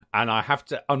And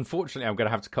unfortunately, I'm going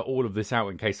to have to cut all of this out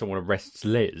in case someone arrests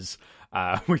Liz,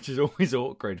 which is always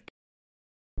awkward.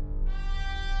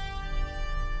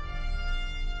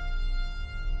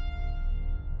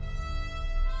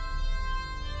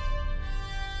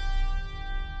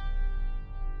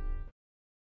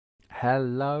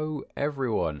 Hello,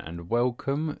 everyone, and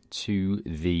welcome to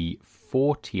the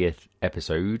 40th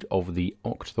episode of the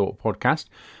Octothorpe podcast,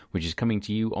 which is coming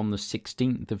to you on the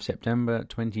 16th of September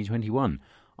 2021.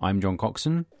 I'm John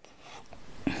Coxon.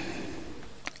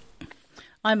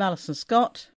 I'm Alison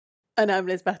Scott. And I'm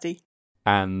Liz Batty.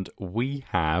 And we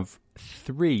have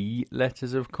 3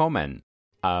 letters of comment.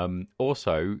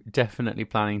 Also, definitely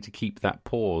planning to keep that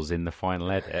pause in the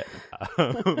final edit.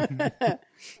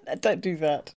 Don't do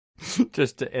that.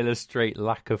 Just to illustrate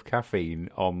lack of caffeine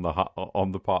on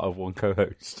the part of one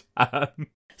co-host.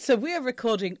 So we are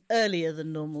recording earlier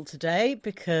than normal today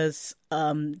because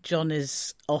John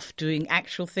is off doing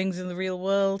actual things in the real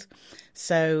world.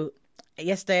 So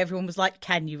yesterday everyone was like,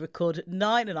 can you record at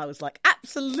 9? And I was like,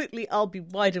 absolutely, I'll be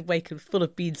wide awake and full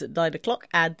of beans at 9 o'clock.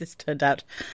 And this turned out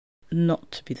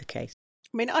not to be the case.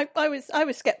 I mean, I was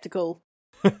sceptical.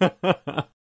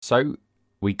 So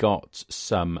we got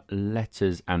some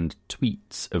letters and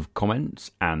tweets of comments,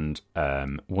 and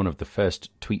one of the first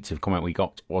tweets of comment we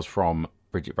got was from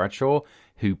Bridget Bradshaw,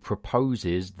 who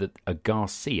proposes that a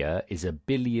Garcia is a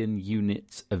billion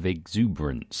units of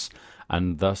exuberance,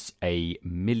 and thus a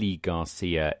Millie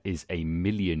Garcia is a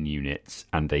million units,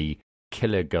 and a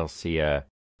Killer Garcia...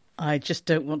 I just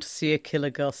don't want to see a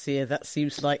Killer Garcia. That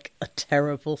seems like a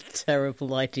terrible,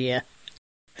 terrible idea.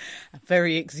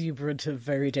 Very exuberant and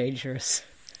very dangerous.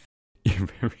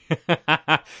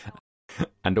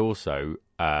 And also,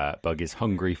 Bug is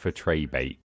hungry for tray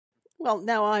bake. Well,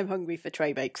 now I'm hungry for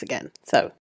tray bakes again.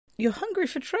 So you're hungry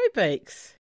for tray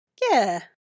bakes? Yeah,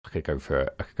 I could go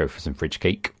for some fridge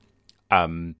cake.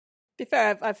 To be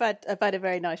fair, I've had a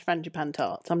very nice frangipan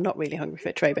tart. So I'm not really hungry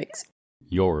for tray bakes.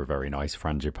 You're a very nice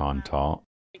frangipan tart.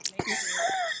 Did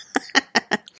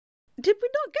we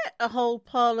not get a whole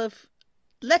pile of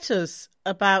letters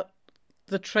about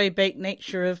the tray bake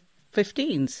nature of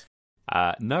 15s?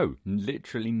 No,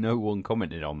 literally no one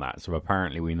commented on that, so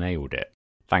apparently we nailed it.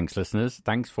 Thanks, listeners.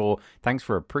 Thanks for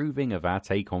approving of our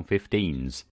take on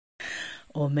 15s.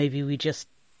 Or maybe we just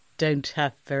don't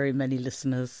have very many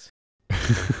listeners.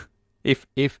 If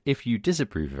you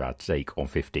disapprove of our take on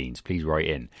 15s, please write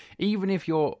in. Even if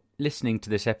you're listening to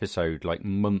this episode like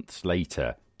months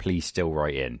later, please still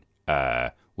write in.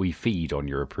 We feed on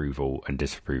your approval and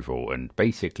disapproval and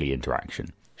basically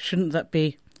interaction. Shouldn't that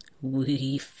be,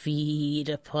 we feed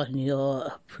upon your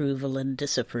approval and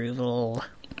disapproval?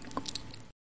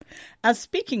 And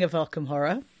speaking of Arkham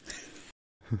Horror...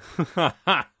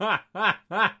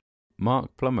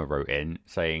 Mark Plummer wrote in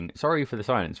saying, sorry for the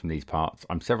silence from these parts.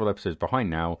 I'm several episodes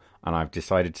behind now, and I've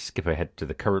decided to skip ahead to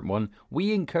the current one.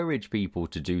 We encourage people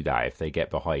to do that if they get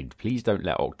behind. Please don't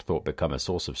let Octothorpe become a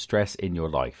source of stress in your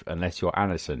life, unless you're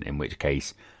Anderson, in which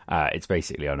case it's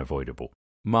basically unavoidable.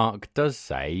 Mark does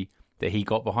say that he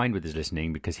got behind with his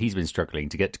listening because he's been struggling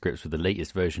to get to grips with the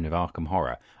latest version of Arkham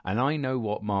Horror. And I know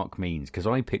what Mark means, because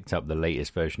I picked up the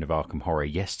latest version of Arkham Horror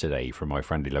yesterday from my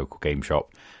friendly local game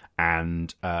shop.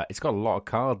 And it's got a lot of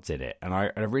cards in it, and I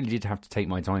really did have to take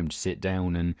my time to sit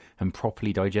down and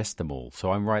properly digest them all.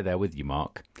 So I'm right there with you,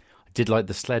 Mark. I did like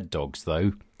the sled dogs,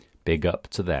 though. Big up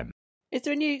to them. Is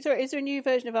there a new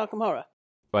version of Arkham Horror?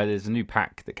 Well, there's a new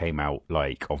pack that came out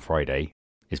on Friday.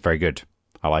 It's very good.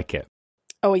 I like it.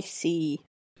 Oh, I see.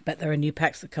 Bet there are new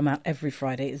packs that come out every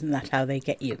Friday. Isn't that how they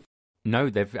get you?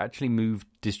 No, they've actually moved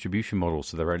distribution models,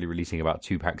 so they're only releasing about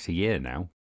 2 packs a year now.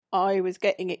 I was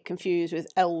getting it confused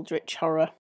with Eldritch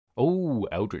Horror. Oh,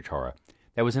 Eldritch Horror.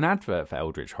 There was an advert for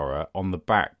Eldritch Horror on the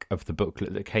back of the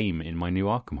booklet that came in my new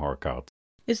Arkham Horror cards.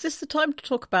 Is this the time to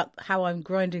talk about how I'm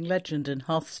grinding Legend in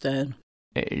Hearthstone?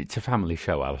 It's a family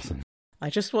show, Alison. I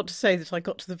just want to say that I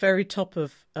got to the very top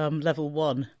of level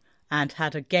 1 and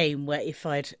had a game where if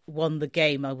I'd won the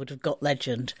game I would have got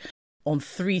Legend on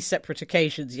 3 separate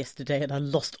occasions yesterday, and I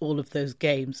lost all of those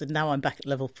games, and now I'm back at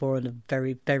level 4 and I'm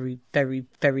very, very, very,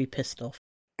 very pissed off.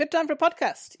 Good time for a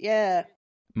podcast, yeah.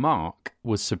 Mark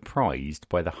was surprised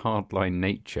by the hardline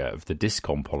nature of the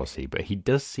discom policy, but he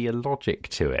does see a logic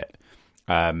to it.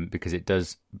 Because it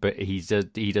does, but he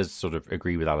does sort of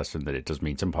agree with Alison that it does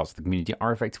mean some parts of the community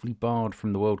are effectively barred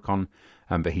from the Worldcon.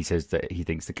 But he says that he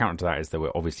thinks the counter to that is that we're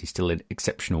obviously still in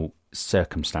exceptional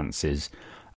circumstances.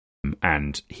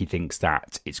 And he thinks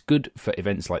that it's good for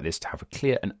events like this to have a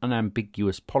clear and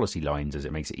unambiguous policy lines, as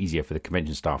it makes it easier for the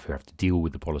convention staff who have to deal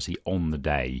with the policy on the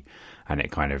day. And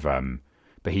it kind of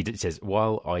But he says,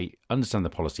 while I understand the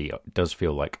policy, it does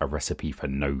feel like a recipe for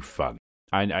no fun.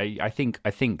 And I think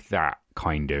that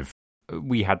kind of,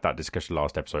 we had that discussion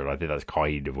last episode. I think that's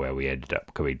kind of where we ended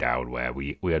up coming down, where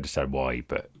we understand why.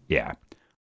 But yeah,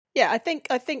 I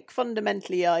think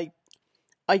fundamentally, I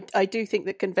do think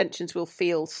that conventions will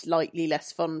feel slightly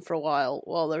less fun for a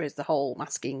while there is the whole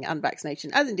masking and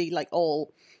vaccination, as indeed like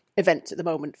all events at the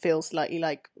moment feel slightly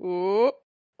like, oh,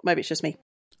 maybe it's just me.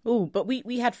 Oh, but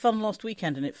we had fun last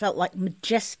weekend and it felt like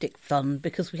majestic fun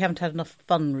because we haven't had enough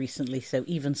fun recently, so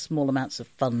even small amounts of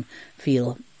fun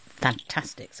feel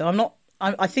fantastic. So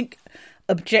I think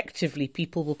objectively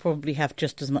people will probably have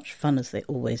just as much fun as they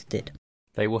always did.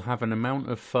 They will have an amount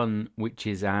of fun which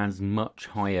is as much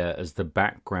higher as the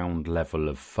background level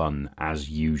of fun as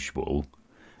usual.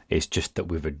 It's just that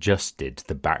we've adjusted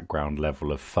the background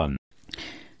level of fun.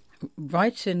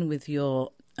 Write in with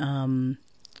your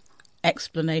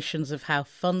explanations of how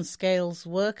fun scales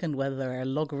work and whether they're a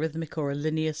logarithmic or a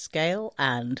linear scale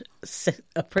and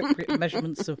appropriate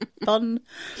measurements of fun.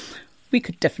 We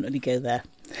could definitely go there.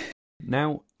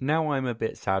 Now I'm a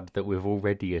bit sad that we've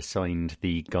already assigned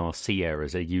the Garcia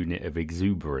as a unit of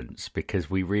exuberance, because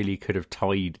we really could have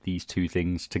tied these two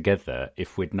things together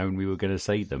if we'd known we were going to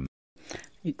say them.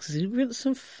 Exuberance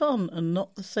and fun are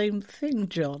not the same thing,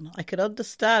 John. I can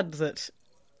understand that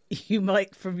you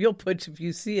might, from your point of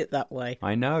view, see it that way.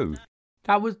 I know.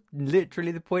 That was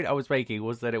literally the point I was making,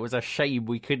 was that it was a shame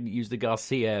we couldn't use the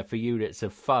Garcia for units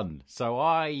of fun. So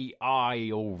I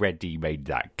already made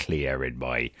that clear in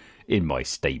my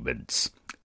statements.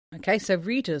 Okay, so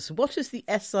readers, what is the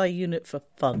SI unit for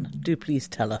fun? Do please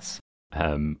tell us.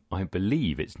 I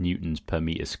believe it's newtons per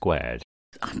metre squared.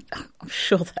 I'm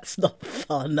sure that's not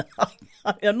fun.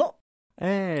 I'm not...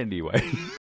 Anyway.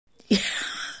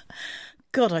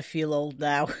 God, I feel old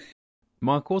now.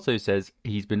 Mark also says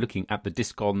he's been looking at the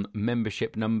Discon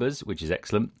membership numbers, which is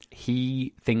excellent.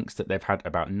 He thinks that they've had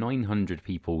about 900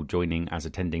 people joining as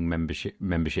attending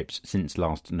memberships since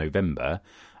last November,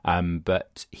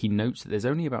 but he notes that there's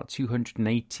only about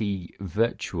 280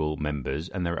 virtual members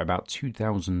and there are about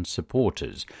 2,000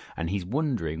 supporters, and he's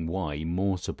wondering why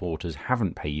more supporters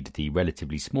haven't paid the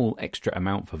relatively small extra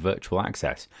amount for virtual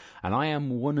access. And I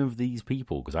am one of these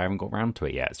people because I haven't got round to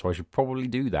it yet, so I should probably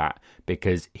do that,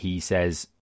 because he says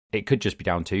it could just be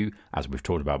down to, as we've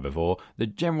talked about before, the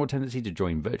general tendency to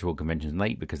join virtual conventions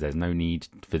late because there's no need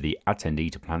for the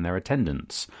attendee to plan their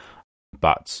attendance.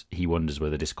 But he wonders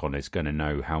whether Discon is going to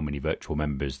know how many virtual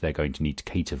members they're going to need to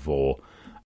cater for.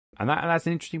 And that's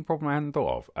an interesting problem I hadn't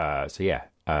thought of. I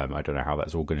don't know how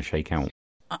that's all going to shake out.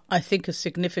 I think a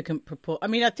significant proportion... I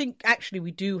mean, I think actually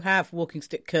we do have walking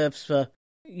stick curves for...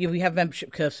 we have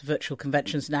membership curves for virtual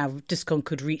conventions now. Discon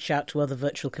could reach out to other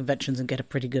virtual conventions and get a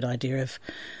pretty good idea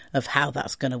of how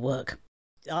that's going to work.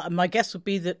 My guess would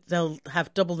be that they'll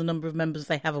have double the number of members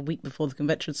they have a week before the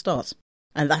convention starts.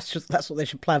 And that's what they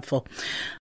should plan for.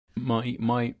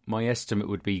 My estimate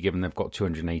would be, given they've got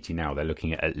 280 now, they're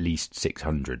looking at least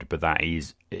 600, but that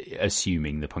is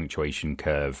assuming the punctuation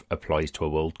curve applies to a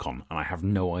Worldcon, and I have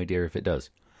no idea if it does.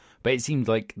 But it seems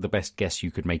like the best guess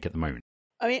you could make at the moment.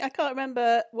 I mean, I can't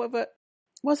remember whether...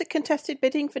 Was it contested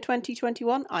bidding for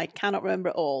 2021? I cannot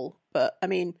remember at all. But, I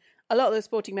mean, a lot of those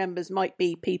sporting members might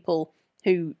be people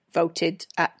who voted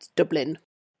at Dublin,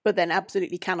 but then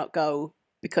absolutely cannot go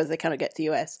because they cannot get to the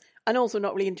US, and also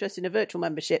not really interested in a virtual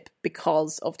membership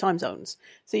because of time zones.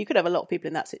 So you could have a lot of people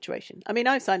in that situation. I mean,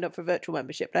 I've signed up for a virtual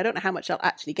membership, but I don't know how much I'll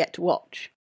actually get to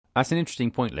watch. That's an interesting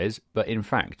point, Liz, but in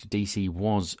fact, DC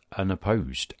was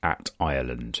unopposed at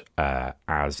Ireland,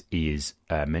 as is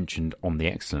mentioned on the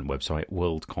excellent website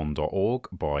worldcon.org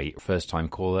by first-time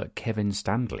caller Kevin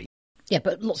Stanley. Yeah,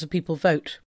 but lots of people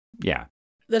vote. Yeah.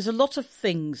 There's a lot of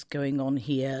things going on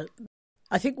here.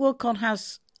 I think Worldcon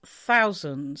has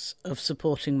thousands of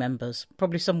supporting members,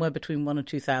 probably somewhere between 1,000 and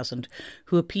 2,000,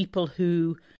 who are people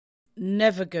who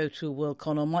never go to a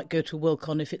Worldcon or might go to a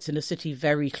Worldcon if it's in a city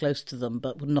very close to them,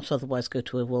 but would not otherwise go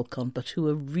to a Worldcon, but who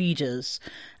are readers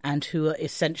and who are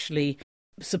essentially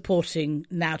supporting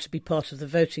now to be part of the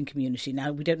voting community.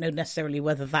 Now, we don't know necessarily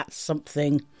whether that's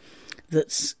something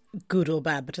that's good or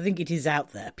bad, but I think it is out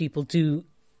there. People do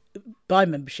buy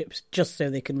memberships just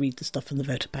so they can read the stuff in the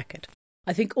voter packet.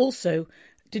 I think also,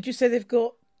 did you say they've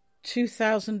got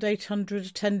 2,800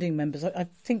 attending members? I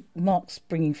think Mark's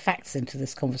bringing facts into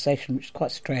this conversation, which is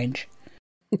quite strange.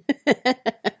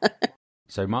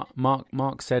 So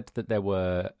Mark said that there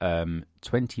were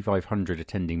 2,500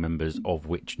 attending members, of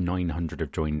which 900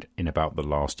 have joined in about the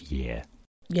last year.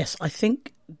 Yes, I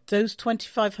think those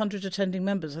 2,500 attending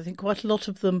members, I think quite a lot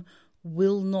of them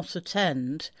will not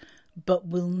attend, but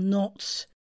will not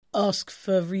ask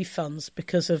for refunds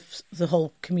because of the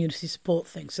whole community support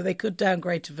thing. So they could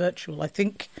downgrade to virtual. I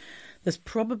think there's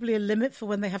probably a limit for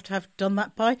when they have to have done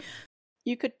that by.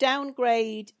 You could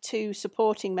downgrade to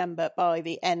supporting member by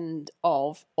the end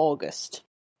of August.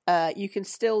 You can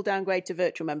still downgrade to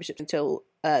virtual membership until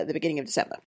the beginning of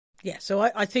December. Yeah, so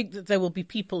I think that there will be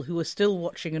people who are still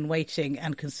watching and waiting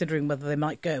and considering whether they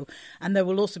might go. And there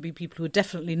will also be people who are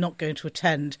definitely not going to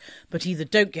attend, but either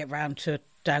don't get round to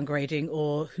downgrading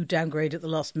or who downgrade at the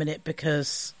last minute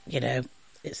because,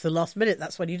 it's the last minute.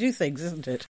 That's when you do things, isn't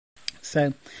it?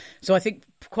 So I think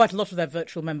quite a lot of their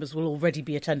virtual members will already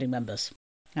be attending members.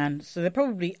 And so they're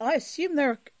probably, I assume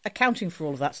they're accounting for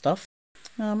all of that stuff.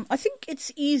 I think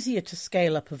it's easier to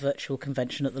scale up a virtual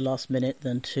convention at the last minute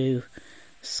than to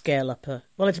scale up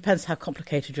well, it depends how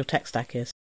complicated your tech stack is.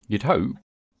 You'd hope.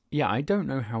 Yeah, I don't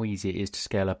know how easy it is to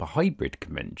scale up a hybrid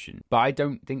convention, but I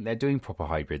don't think they're doing proper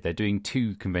hybrid. They're doing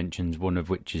two conventions, one of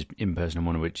which is in person and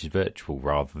one of which is virtual,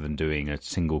 rather than doing a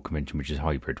single convention which is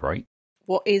hybrid, right?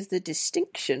 What is the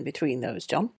distinction between those,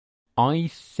 John? I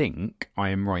think I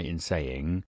am right in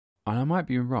saying, and I might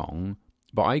be wrong,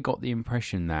 but I got the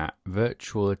impression that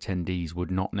virtual attendees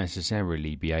would not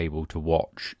necessarily be able to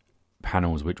watch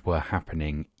panels which were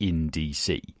happening in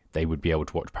DC. They would be able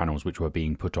to watch panels which were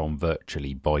being put on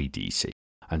virtually by DC.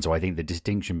 And so I think the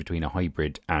distinction between a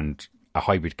hybrid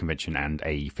convention and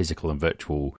a physical and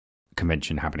virtual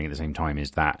convention happening at the same time is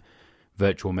that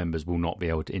virtual members will not be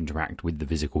able to interact with the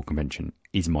physical convention,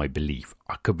 is my belief.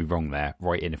 I could be wrong there.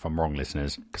 Write in if I'm wrong,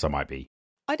 listeners, because I might be.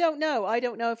 I don't know. I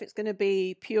don't know if it's going to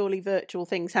be purely virtual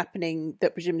things happening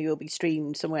that presumably will be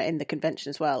streamed somewhere in the convention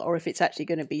as well, or if it's actually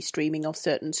going to be streaming of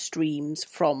certain streams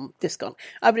from Discon.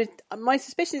 My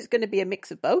suspicion is going to be a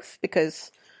mix of both,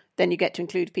 because then you get to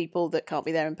include people that can't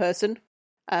be there in person.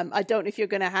 I don't know if you're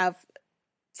going to have,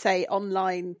 say,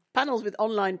 online panels with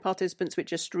online participants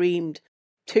which are streamed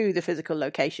to the physical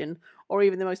location, or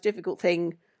even the most difficult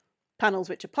thing, panels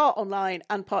which are part online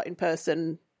and part in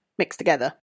person mixed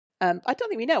together. I don't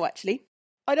think we know, actually.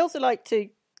 I'd also like to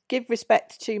give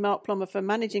respect to Mark Plummer for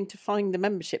managing to find the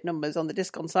membership numbers on the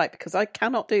Discon site, because I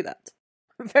cannot do that.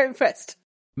 I'm very impressed.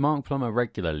 Mark Plummer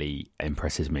regularly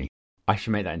impresses me. I should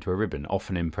make that into a ribbon,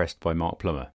 often impressed by Mark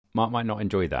Plummer. Mark might not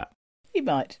enjoy that. He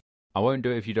might. I won't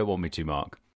do it if you don't want me to,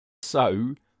 Mark.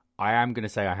 So, I am going to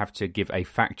say I have to give a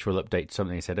factual update to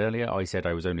something I said earlier. I said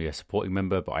I was only a supporting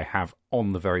member, but I have,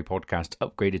 on the very podcast,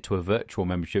 upgraded to a virtual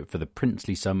membership for the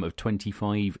princely sum of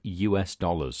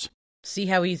 $25. See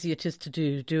how easy it is to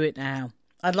do. Do it now.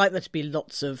 I'd like there to be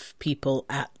lots of people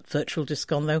at Virtual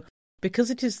Discon, though.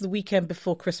 Because it is the weekend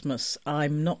before Christmas,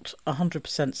 I'm not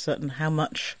 100% certain how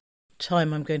much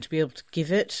time I'm going to be able to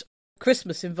give it.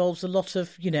 Christmas involves a lot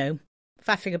of,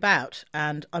 faffing about,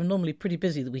 and I'm normally pretty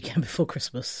busy the weekend before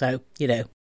Christmas, so,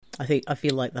 I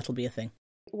feel like that'll be a thing.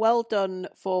 Well done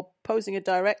for posing a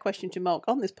direct question to Mark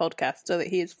on this podcast so that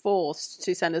he is forced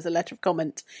to send us a letter of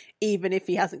comment, even if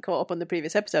he hasn't caught up on the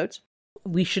previous episodes.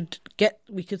 We could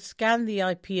scan the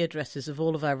IP addresses of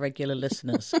all of our regular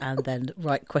listeners and then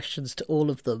write questions to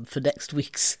all of them for next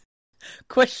week's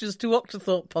Questions to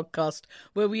Octothorpe podcast,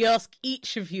 where we ask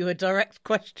each of you a direct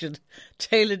question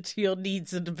tailored to your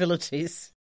needs and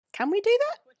abilities. Can we do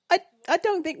that? I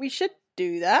don't think we should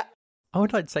do that. I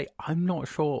would like to say I'm not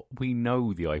sure we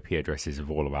know the IP addresses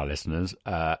of all of our listeners.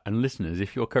 And listeners,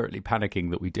 if you're currently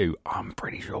panicking that we do, I'm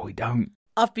pretty sure we don't.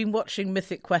 I've been watching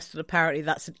Mythic Quest, and apparently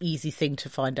that's an easy thing to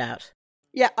find out.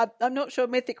 Yeah, I'm not sure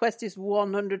Mythic Quest is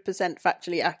 100%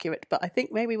 factually accurate, but I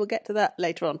think maybe we'll get to that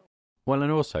later on. Well,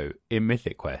 and also in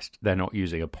Mythic Quest, they're not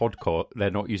using a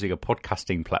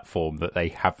podcasting platform that they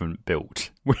haven't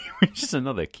built, which is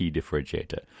another key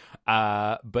differentiator.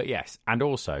 But yes, and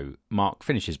also Mark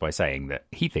finishes by saying that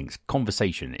he thinks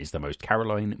Conversation is the most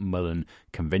Caroline Mullen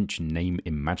convention name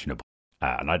imaginable.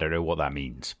 And I don't know what that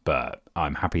means, but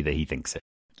I'm happy that he thinks it.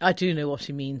 I do know what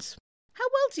he means. How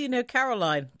well do you know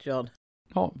Caroline, John?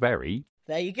 Not very.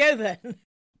 There you go then.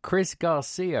 Chris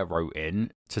Garcia wrote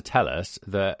in to tell us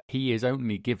that he is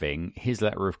only giving his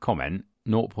letter of comment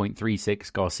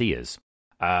 0.36 Garcias,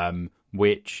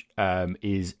 which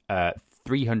is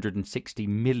 360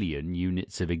 million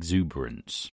units of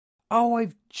exuberance. Oh,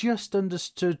 I've just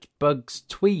understood Bug's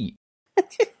tweet.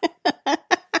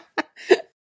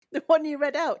 The one you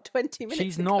read out 20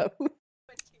 minutes ago.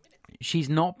 She's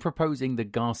not proposing the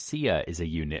Garcia is a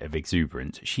unit of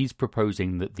exuberance. She's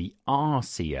proposing that the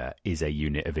Arcia is a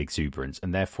unit of exuberance,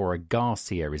 and therefore a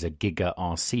Garcia is a giga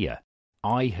Arcia.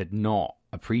 I had not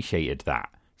appreciated that.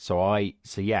 So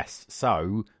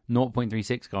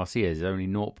 0.36 Garcias is only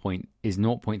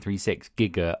 0.36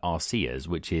 giga Arcias,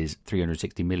 which is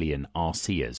 360 million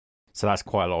Arcias. So that's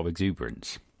quite a lot of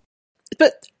exuberance.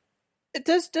 But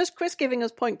does Chris giving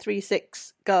us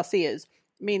 0.36 Garcias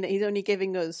mean that he's only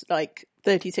giving us like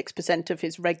 36% of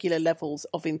his regular levels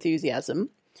of enthusiasm?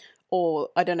 Or,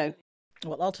 I don't know.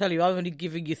 Well, I'll tell you, I'm only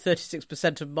giving you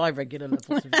 36% of my regular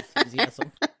levels of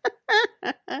enthusiasm.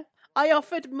 I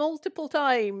offered multiple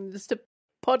times to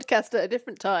podcast at a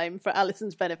different time for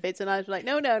Alison's benefits, and I was like,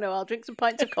 no, I'll drink some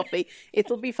pints of coffee.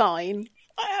 It'll be fine.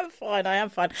 I am fine.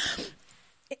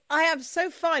 I am so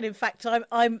fine. In fact,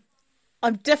 I'm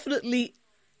definitely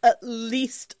at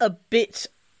least a bit.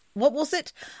 What was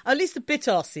it? At least a bit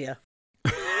arsier.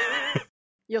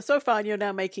 You're so fine. You're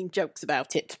now making jokes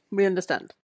about it. We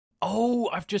understand. Oh,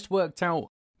 I've just worked out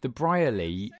the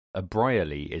Brierley. A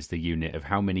Brierley is the unit of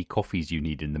how many coffees you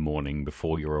need in the morning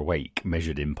before you're awake,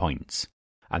 measured in pints,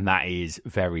 and that is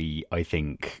I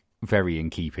think, very in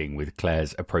keeping with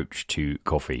Claire's approach to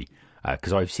coffee.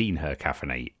 Because I've seen her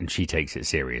caffeinate, and she takes it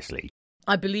seriously.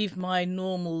 I believe my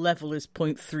normal level is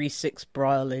 0.36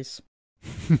 Brierleys.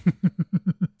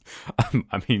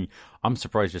 I mean, I'm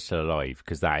surprised you're still alive,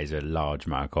 because that is a large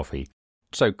amount of coffee.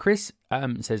 So Chris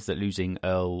says that losing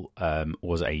Earl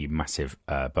was a massive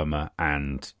bummer,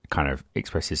 and kind of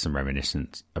expresses some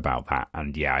reminiscence about that.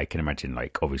 And yeah, I can imagine,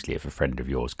 like, obviously if a friend of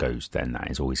yours goes, then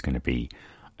that is always going to be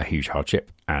a huge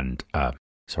hardship. And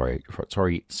Sorry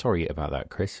about that,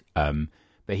 Chris.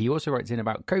 But he also writes in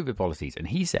about COVID policies, and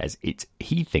he says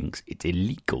he thinks it's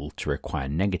illegal to require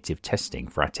negative testing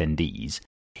for attendees.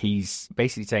 He's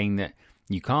basically saying that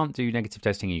you can't do negative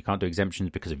testing and you can't do exemptions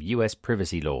because of US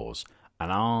privacy laws.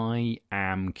 And I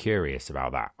am curious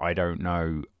about that. I don't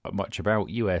know much about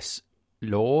US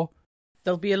law.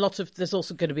 There's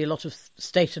also going to be a lot of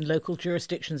state and local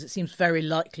jurisdictions. It seems very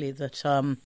likely that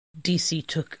DC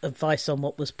took advice on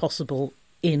what was possible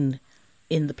in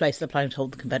the place they're planning to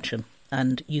hold the convention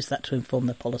and use that to inform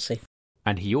their policy.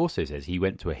 And he also says he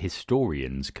went to a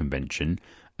historians convention,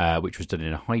 which was done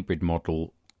in a hybrid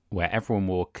model where everyone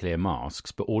wore clear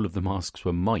masks, but all of the masks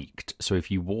were mic'd. So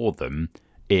if you wore them,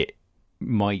 it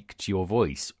mic'd your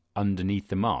voice underneath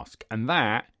the mask. And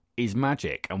that is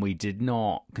magic. And we did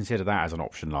not consider that as an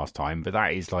option last time, but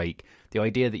that is like the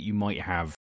idea that you might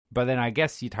have. But then I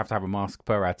guess you'd have to have a mask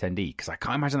per attendee, because I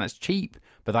can't imagine that's cheap.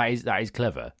 But that is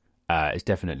clever. It's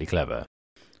definitely clever.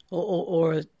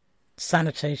 Or a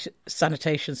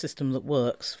sanitation system that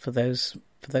works for those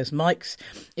mics.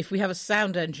 If we have a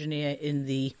sound engineer in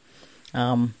the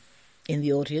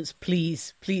audience,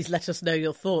 please let us know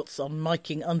your thoughts on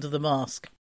miking under the mask.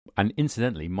 And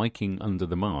incidentally, Miking Under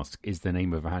the Mask is the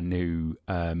name of our new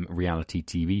reality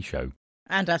TV show.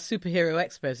 And our superhero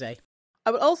expose. I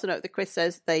would also note that Chris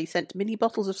says they sent mini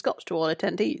bottles of scotch to all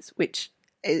attendees, which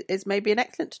is maybe an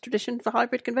excellent tradition for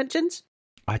hybrid conventions.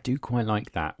 I do quite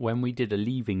like that. When we did a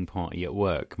leaving party at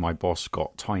work, my boss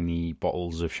got tiny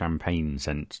bottles of champagne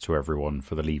sent to everyone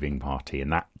for the leaving party,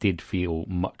 and that did feel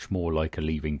much more like a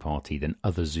leaving party than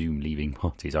other Zoom leaving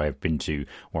parties I have been to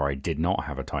where I did not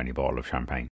have a tiny bottle of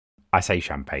champagne. I say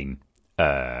champagne,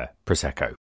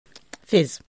 Prosecco.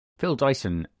 Fizz. Phil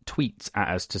Dyson tweets at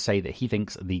us to say that he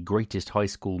thinks the greatest high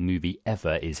school movie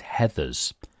ever is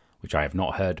Heathers, which I have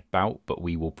not heard about, but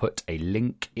we will put a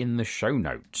link in the show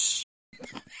notes.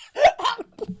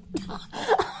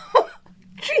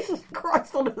 Jesus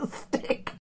Christ on a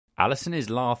stick. Alison is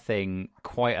laughing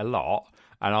quite a lot,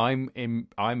 and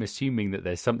I'm assuming that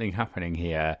there's something happening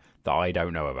here that I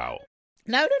don't know about.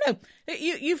 No.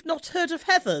 You've not heard of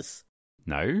Heathers?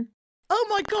 No? Oh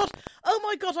my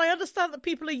god, I understand that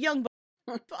people are young,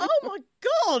 but oh my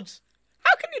god!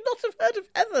 How can you not have heard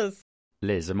of Heathers?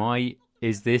 Liz,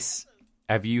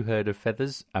 have you heard of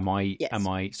Feathers?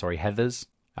 Yes. Sorry, Heathers?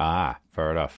 Ah,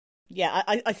 fair enough. Yeah,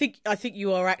 I think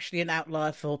you are actually an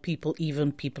outlier for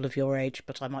even people of your age,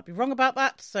 but I might be wrong about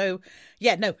that. So,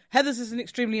 yeah, no, Heathers is an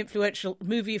extremely influential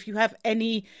movie. If you have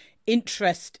any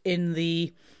interest in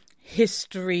the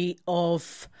history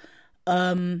of,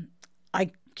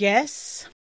 I guess,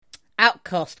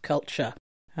 outcast culture,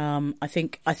 I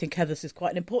think Heathers is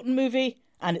quite an important movie,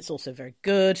 and it's also very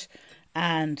good,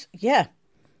 and yeah.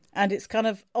 And it's kind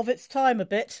of its time a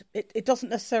bit. It doesn't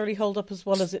necessarily hold up as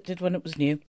well as it did when it was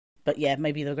new. But yeah,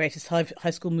 maybe the greatest high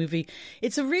school movie.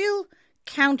 It's a real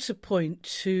counterpoint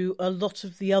to a lot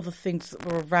of the other things that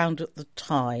were around at the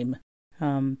time.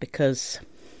 Because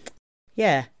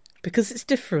it's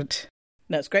different.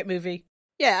 No, it's a great movie.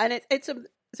 Yeah, and it's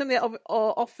something that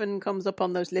often comes up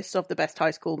on those lists of the best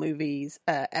high school movies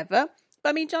ever. But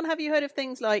I mean, John, have you heard of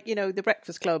things like, The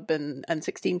Breakfast Club and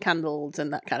 16 Candles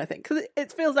and that kind of thing? Because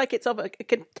it feels like it's of a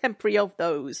contemporary of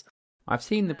those. I've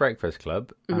seen The Breakfast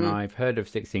Club, and I've heard of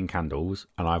 16 Candles,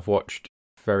 and I've watched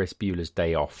Ferris Bueller's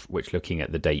Day Off, which, looking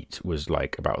at the date, was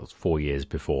like about 4 years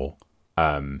before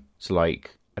So,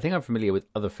 like, I think I'm familiar with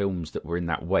other films that were in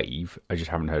that wave. I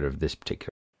just haven't heard of this particular.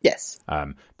 Yes.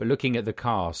 But looking at the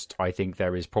cast, I think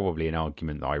there is probably an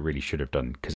argument that I really should have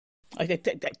done, because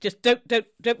just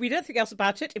don't read anything else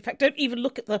about it. In fact, don't even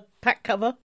look at the pack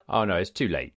cover. oh no, it's too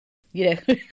late. Yeah.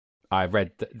 I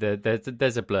read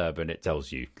there's a blurb and it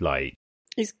tells you, like,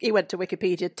 He went to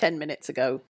Wikipedia 10 minutes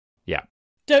ago. yeah.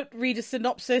 Don't read a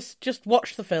synopsis. Just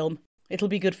watch the film. It'll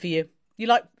be good for you. You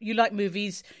like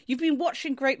movies. You've been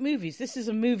watching great movies. This is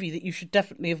a movie that you should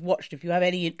definitely have watched if you have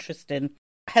any interest in.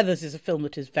 Heathers is a film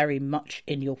that is very much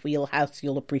in your wheelhouse.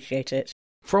 You'll appreciate it.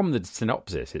 From the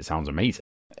synopsis, it sounds amazing.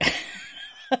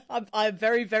 I'm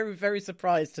very, very, very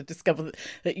surprised to discover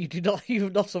that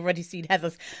you've not already seen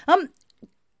Heathers.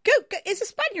 Go. Is a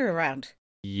Spaniard around?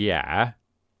 Yeah,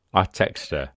 I text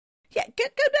her. Yeah, go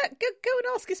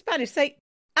and ask in Spanish. Say,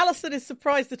 Alison is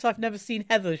surprised that I've never seen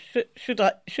Heathers.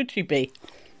 Should she be?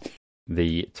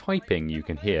 The typing you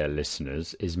can hear,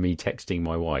 listeners, is me texting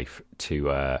my wife to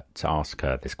ask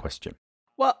her this question.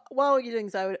 Well, while you're doing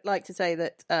so, I would like to say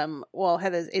that while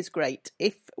Heathers is great,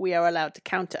 if we are allowed to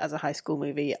count it as a high school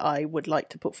movie, I would like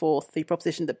to put forth the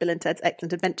proposition that Bill and Ted's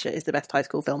Excellent Adventure is the best high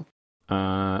school film.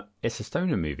 It's a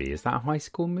stoner movie. Is that a high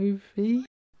school movie?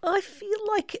 I feel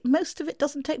like most of it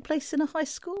doesn't take place in a high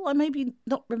school. I may be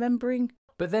not remembering.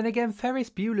 But then again, Ferris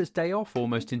Bueller's Day Off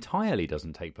almost entirely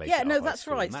doesn't take place. Yeah, at no, a high that's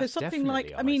school, right. and So that's something definitely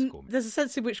like, a I high mean, school movie. there's a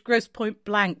sense in which Grosse Pointe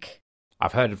Blank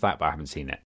I've heard of that, but I haven't seen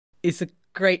it. is a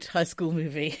great high school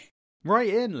movie. Write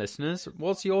in, listeners.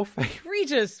 What's your favourite?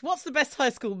 Readers, what's the best high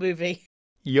school movie?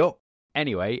 Yup.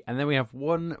 Anyway, and then we have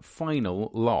one final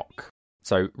lock.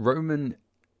 So Roman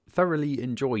thoroughly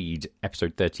enjoyed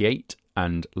episode 38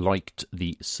 and liked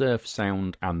the surf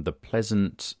sound and the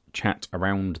pleasant chat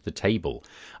around the table,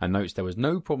 and notes there was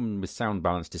no problem with sound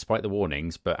balance despite the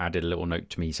warnings, but added a little note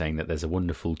to me saying that there's a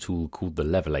wonderful tool called the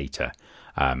Levelator,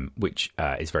 which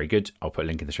is very good. I'll put a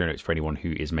link in the show notes for anyone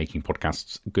who is making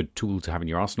podcasts. Good tool to have in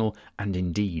your arsenal. And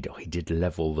indeed, I did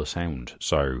level the sound,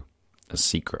 so a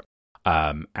secret.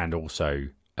 And also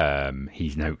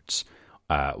he notes,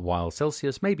 while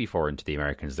Celsius may be foreign to the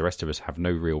Americans, the rest of us have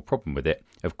no real problem with it.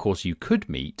 Of course, you could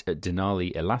meet at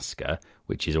Denali, Alaska,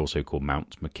 which is also called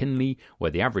Mount McKinley, where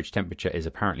the average temperature is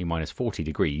apparently minus 40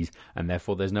 degrees, and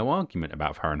therefore there's no argument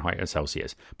about Fahrenheit or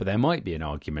Celsius. But there might be an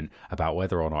argument about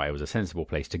whether or not it was a sensible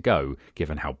place to go,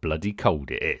 given how bloody cold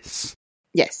it is.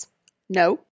 Yes.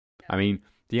 No. I mean,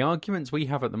 the arguments we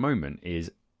have at the moment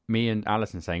is me and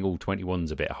Alison saying,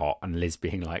 21's a bit hot, and Liz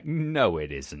being like, no,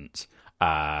 it isn't.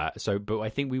 But I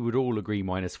think we would all agree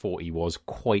minus 40 was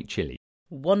quite chilly.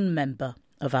 One member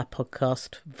of our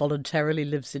podcast voluntarily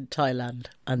lives in Thailand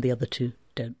and the other two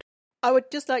don't. I would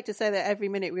just like to say that every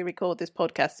minute we record this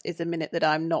podcast is a minute that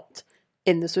I'm not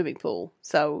in the swimming pool.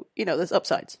 So, there's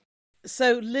upsides.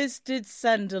 So Liz did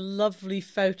send a lovely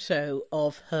photo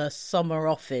of her summer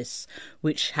office,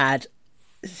 which had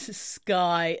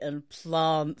sky and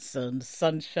plants and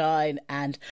sunshine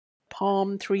and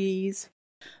palm trees.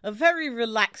 A very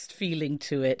relaxed feeling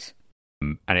to it.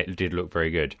 And it did look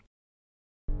very good.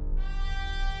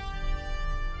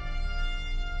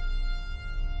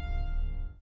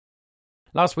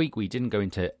 Last week, we didn't go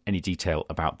into any detail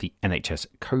about the NHS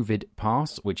COVID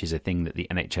Pass, which is a thing that the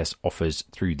NHS offers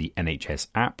through the NHS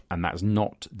app, and that's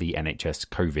not the NHS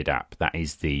COVID app. That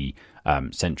is the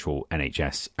central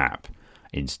NHS app.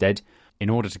 Instead, in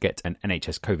order to get an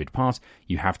NHS COVID Pass,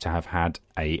 you have to have had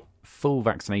a full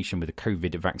vaccination with a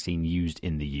COVID vaccine used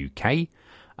in the UK,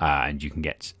 and you can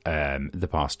get the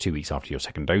pass 2 weeks after your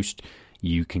second dose.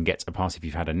 You can get a pass if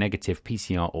you've had a negative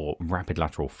PCR or rapid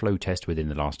lateral flow test within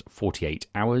the last 48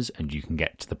 hours, and you can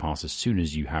get the pass as soon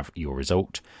as you have your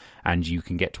result. And you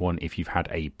can get one if you've had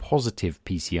a positive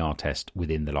PCR test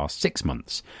within the last 6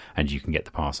 months, and you can get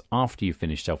the pass after you've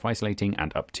finished self-isolating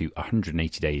and up to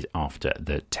 180 days after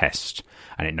the test.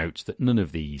 And it notes that none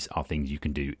of these are things you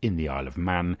can do in the Isle of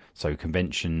Man, so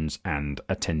conventions and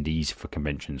attendees for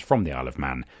conventions from the Isle of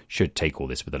Man should take all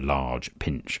this with a large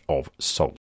pinch of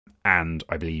salt. And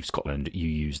I believe Scotland, you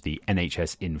use the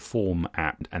NHS Inform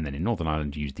app, and then in Northern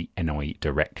Ireland, you use the NI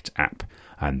Direct app,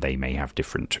 and they may have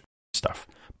different stuff.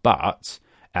 But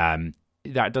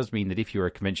that does mean that if you're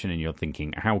a convention and you're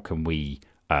thinking, how can we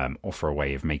offer a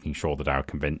way of making sure that our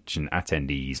convention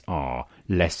attendees are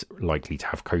less likely to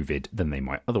have COVID than they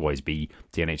might otherwise be,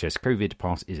 the NHS COVID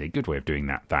Pass is a good way of doing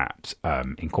that. That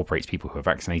incorporates people who are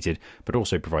vaccinated, but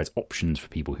also provides options for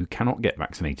people who cannot get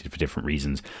vaccinated for different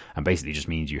reasons, and basically just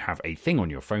means you have a thing on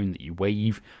your phone that you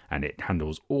wave, and it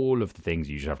handles all of the things.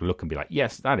 You just have to look and be like,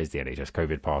 yes, that is the NHS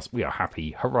COVID Pass. We are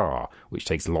happy, hurrah, which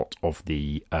takes a lot of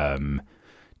the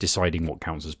deciding what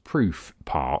counts as proof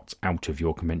part out of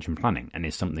your convention planning, and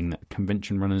is something that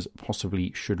convention runners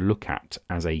possibly should look at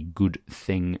as a good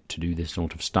thing to do this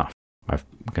sort of stuff. I'm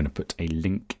going to put a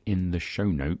link in the show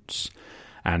notes,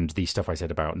 and the stuff I said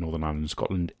about Northern Ireland and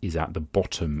Scotland is at the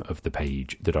bottom of the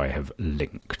page that I have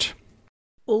linked.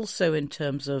 Also, in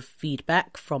terms of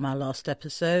feedback from our last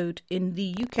episode, in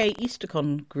the UK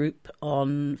EasterCon group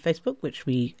on Facebook, which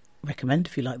we recommend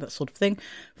if you like that sort of thing,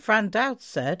 Fran Dowd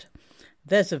said,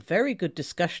 "There's a very good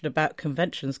discussion about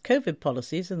conventions' COVID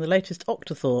policies in the latest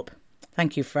Octothorpe."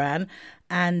 Thank you, Fran.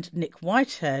 And Nick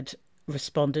Whitehead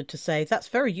responded to say, "That's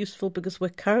very useful because we're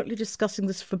currently discussing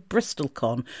this for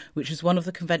BristolCon, which is one of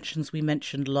the conventions we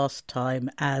mentioned last time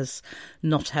as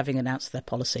not having announced their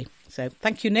policy." So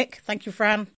thank you, Nick. Thank you,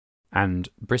 Fran. And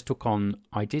BristolCon,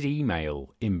 I did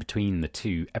email in between the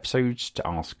two episodes to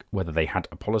ask whether they had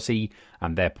a policy,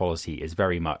 and their policy is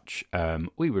very much,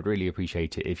 we would really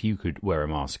appreciate it if you could wear a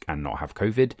mask and not have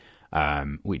COVID,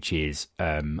 which is,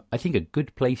 I think, a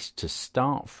good place to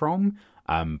start from,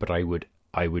 but I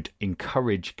would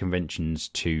encourage conventions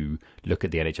to look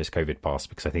at the NHS COVID pass,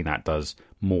 because I think that does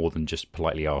more than just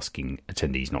politely asking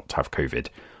attendees not to have COVID.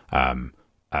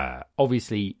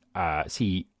 Obviously,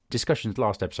 see discussions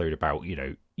last episode about,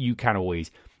 you can always,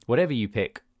 whatever you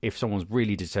pick, if someone's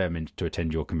really determined to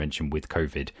attend your convention with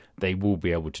COVID, they will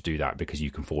be able to do that because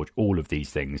you can forge all of these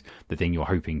things. The thing you're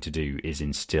hoping to do is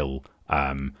instill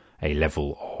a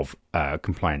level of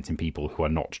compliance in people who are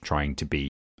not trying to be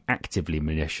actively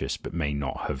malicious but may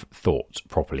not have thought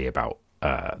properly about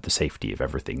the safety of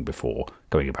everything before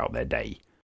going about their day.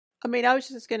 I mean, I was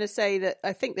just going to say that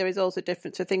I think there is also a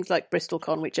difference for things like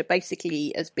BristolCon, which are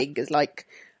basically as big as like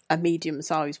a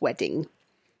medium-sized wedding,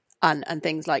 and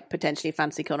things like potentially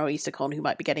FancyCon or EasterCon, who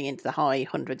might be getting into the high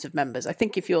hundreds of members. I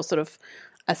think if you're sort of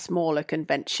a smaller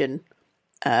convention,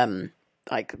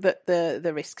 like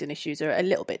the risks and issues are a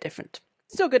little bit different.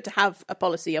 Still good to have a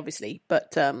policy, obviously,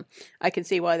 but I can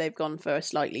see why they've gone for a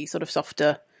slightly sort of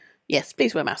softer, yes,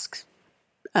 please wear masks,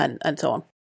 and so on.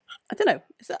 I don't know.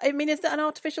 Is that an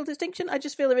artificial distinction? I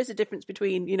just feel there is a difference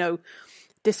between,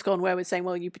 DiscCon, where we're saying,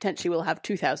 well, you potentially will have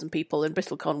 2,000 people, and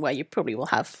BristolCon, where you probably will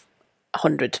have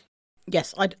 100.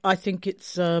 Yes, I think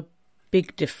it's a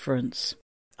big difference.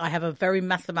 I have a very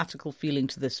mathematical feeling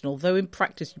to this, and although in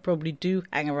practice you probably do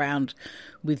hang around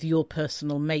with your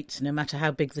personal mates, no matter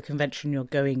how big the convention you're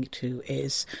going to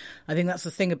is, I think that's the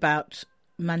thing about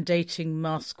mandating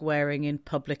mask wearing in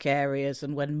public areas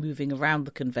and when moving around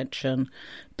the convention,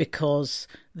 because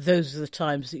those are the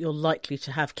times that you're likely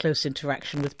to have close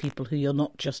interaction with people who you're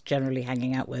not just generally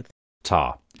hanging out with.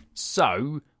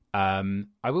 So,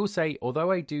 I will say, although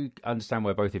I do understand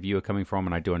where both of you are coming from,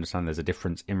 and I do understand there's a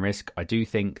difference in risk, I do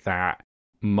think that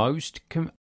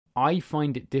I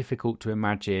find it difficult to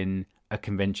imagine a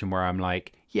convention where I'm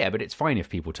like, yeah, but it's fine if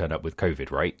people turn up with COVID,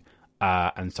 right?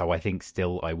 And so I think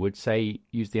still I would say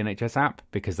use the NHS app,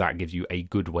 because that gives you a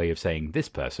good way of saying this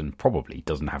person probably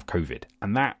doesn't have COVID.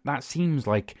 And that seems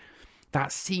like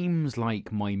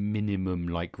my minimum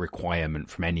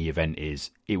requirement from any event is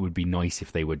it would be nice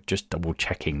if they were just double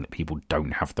checking that people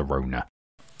don't have the Rona.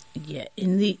 Yeah,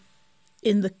 in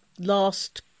the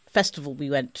last festival we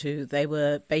went to, they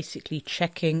were basically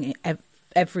checking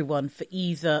everyone for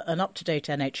either an up-to-date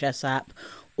NHS app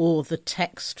or the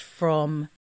text from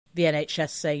the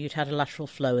NHS say you'd had a lateral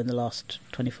flow in the last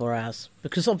 24 hours.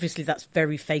 Because obviously that's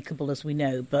very fakeable, as we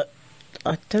know, but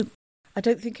I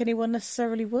don't think anyone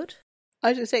necessarily would. I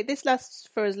was going to say, this lasts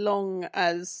for as long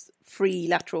as free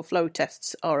lateral flow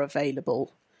tests are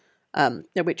available,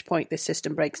 at which point this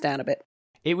system breaks down a bit.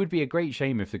 It would be a great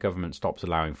shame if the government stops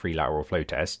allowing free lateral flow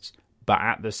tests, but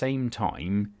at the same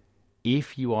time,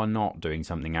 if you are not doing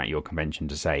something at your convention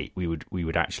to say, we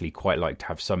would actually quite like to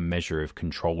have some measure of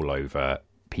control over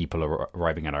people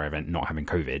arriving at our event not having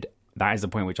COVID, that is the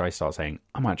point at which I start saying,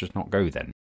 I might just not go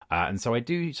then. And so I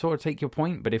do sort of take your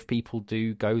point, but if people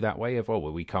do go that way of,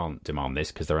 we can't demand this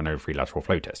because there are no free lateral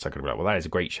flow tests, I could be like, well, that is a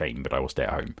great shame, but I will stay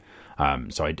at home.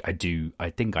 So I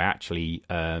think I actually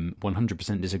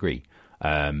 100% disagree.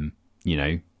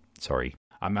 Sorry.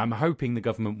 I'm hoping the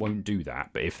government won't do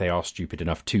that, but if they are stupid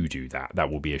enough to do that, that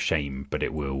will be a shame, but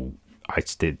it will, I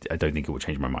don't think it will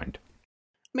change my mind.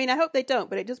 I mean, I hope they don't,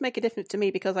 but it does make a difference to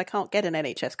me because I can't get an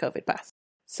NHS COVID pass.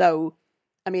 So,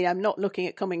 I mean, I'm not looking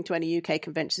at coming to any UK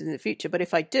conventions in the future, but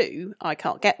if I do, I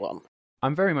can't get one.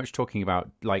 I'm very much talking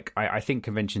about, I think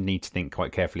conventions need to think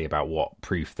quite carefully about what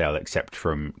proof they'll accept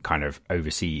from kind of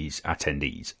overseas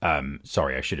attendees.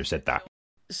 Sorry, I should have said that.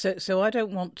 So I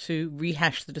don't want to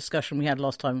rehash the discussion we had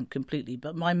last time completely,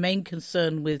 but my main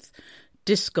concern with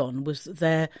DiscCon was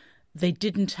that they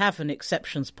didn't have an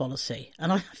exceptions policy.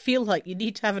 And I feel like you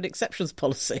need to have an exceptions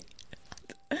policy.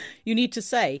 You need to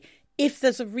say, if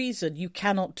there's a reason you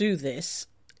cannot do this,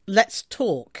 let's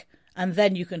talk. And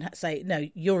then you can say, no,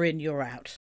 you're in, you're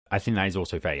out. I think that is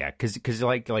also fair, yeah. Because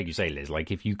like you say, Liz,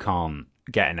 like if you can't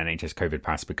get an NHS COVID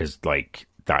pass because like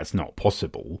that's not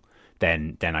possible,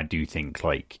 then I do think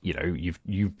like, you know,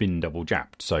 you've been double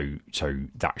jabbed, so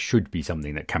that should be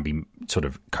something that can be sort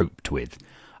of coped with.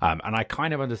 And I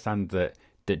kind of understand that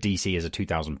DC as a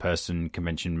 2,000 person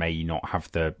convention may not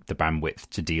have the bandwidth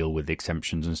to deal with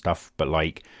exemptions and stuff, but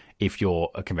like if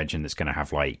you're a convention that's going to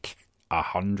have like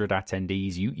 100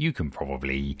 attendees, you can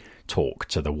probably talk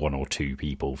to the one or two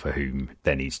people for whom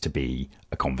there needs to be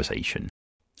a conversation.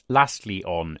 Lastly,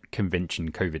 on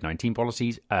convention COVID-19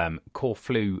 policies,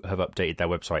 Corflu have updated their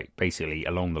website basically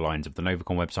along the lines of the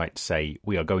Novacon website to say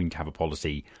we are going to have a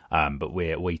policy, but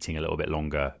we're waiting a little bit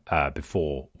longer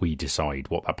before we decide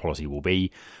what that policy will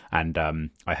be. And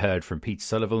I heard from Peter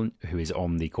Sullivan, who is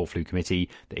on the Corflu committee,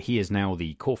 that he is now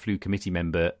the Corflu committee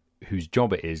member whose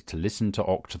job it is to listen to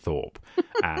Octothorpe.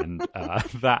 And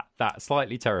that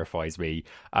slightly terrifies me.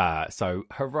 So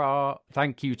hurrah,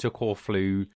 thank you to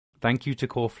Corflu. Thank you to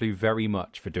Corflu very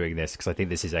much for doing this, because I think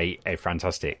this is a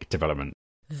fantastic development.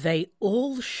 They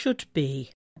all should be.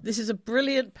 This is a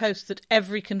brilliant post that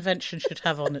every convention should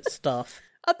have on its staff.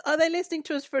 Are they listening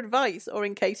to us for advice, or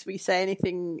in case we say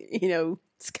anything, you know,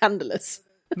 scandalous?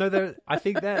 No, I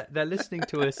think they're listening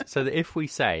to us so that if we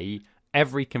say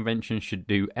every convention should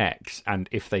do X, and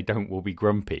if they don't, we'll be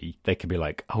grumpy, they can be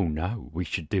like, oh no, we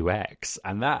should do X.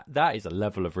 And that is a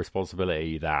level of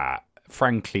responsibility that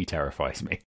frankly terrifies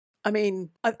me. I mean,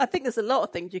 I think there's a lot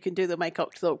of things you can do that make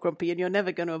Octothorpe grumpy, and you're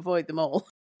never going to avoid them all.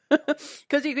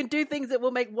 Because you can do things that will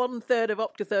make 1/3 of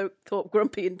Octothorpe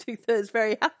grumpy and 2/3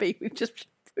 very happy. We've just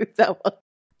proved that one.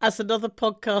 As another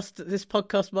podcast that this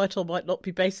podcast might or might not be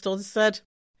based on said,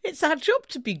 it's our job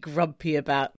to be grumpy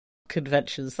about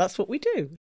conventions. That's what we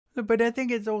do. But I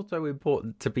think it's also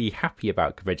important to be happy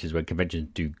about conventions when conventions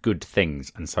do good things.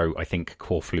 And so I think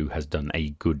Corflu has done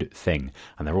a good thing.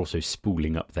 And they're also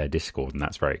spooling up their Discord, and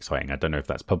that's very exciting. I don't know if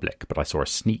that's public, but I saw a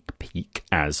sneak peek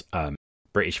as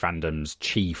British Fandom's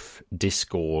chief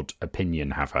Discord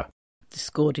opinion haver.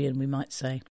 Discordian, we might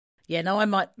say. Yeah, no, I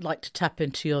might like to tap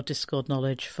into your Discord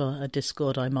knowledge for a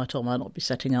Discord I might or might not be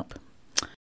setting up.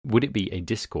 Would it be a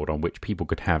Discord on which people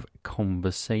could have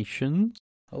conversations?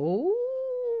 Oh.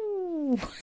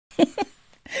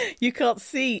 You can't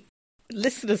see,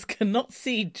 listeners cannot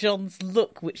see John's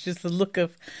look, which is the look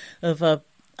of that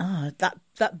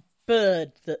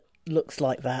bird that looks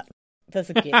like that. There's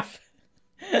a gif.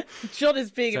 John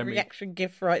is being a reaction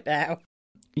gif right now.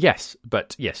 Yes,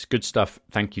 good stuff.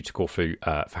 Thank you to Corflu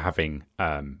for having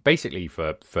basically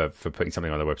for putting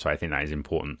something on their website. I think that is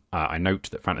important. I note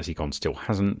that FantasyCon still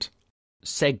hasn't,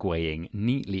 segueing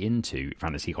neatly into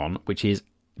FantasyCon, which is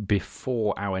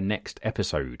before our next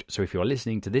episode. So if you're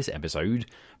listening to this episode,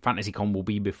 FantasyCon will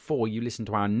be before you listen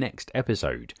to our next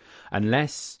episode.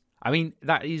 Unless, I mean,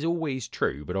 that is always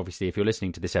true, but obviously if you're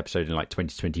listening to this episode in like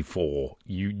 2024,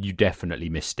 you definitely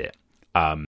missed it.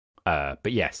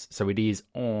 But yes, so it is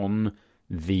on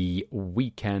the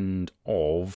weekend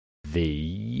of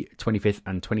the 25th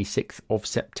and 26th of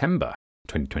September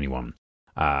 2021.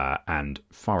 And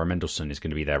Farah Mendelssohn is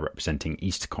going to be there representing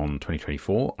EasterCon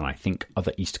 2024, and I think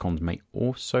other EasterCons may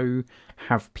also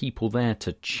have people there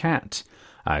to chat.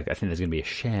 I think there's going to be a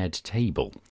shared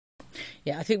table.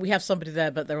 Yeah, I think we have somebody there,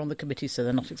 but they're on the committee, so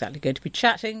they're not exactly going to be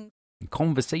chatting.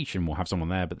 Conversation will have someone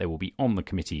there, but they will be on the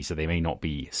committee, so they may not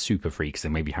be super free because they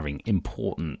may be having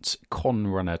important con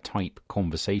runner type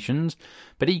conversations.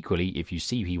 But equally, if you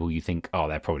see people you think, oh,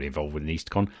 they're probably involved with an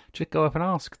EasterCon, just go up and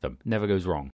ask them. Never goes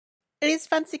wrong. Is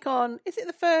FantasyCon, is it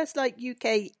the first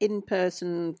UK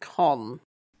in-person con?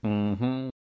 Mm-hmm.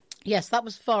 Yes, that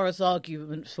was Farah's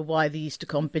argument for why the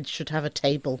EasterCon bids should have a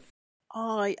table.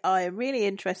 I am really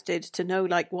interested to know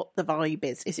what the vibe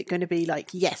is. Is it going to be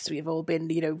yes, we've all been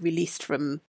released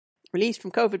from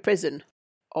COVID prison,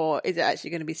 or is it actually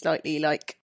going to be slightly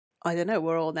I don't know,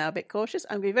 we're all now a bit cautious?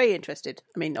 I'm going to be very interested.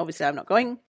 I mean, obviously I'm not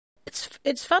going.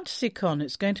 It's FantasyCon.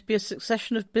 It's going to be a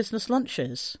succession of business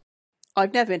lunches.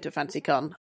 I've never been to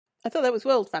FantasyCon. I thought that was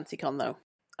World FantasyCon though.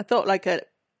 I thought a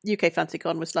UK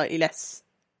FantasyCon was slightly less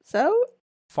so.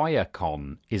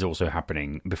 FireCon is also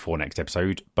happening before next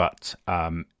episode, but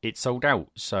it's sold out,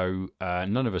 so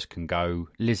none of us can go.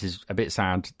 Liz is a bit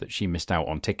sad that she missed out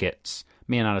on tickets.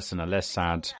 Me and Alison are less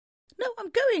sad. No, I'm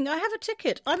going. I have a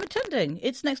ticket. I'm attending.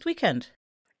 It's next weekend.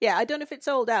 Yeah, I don't know if it's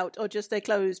sold out or just they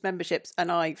closed memberships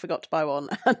and I forgot to buy one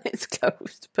and it's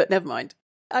closed, but never mind.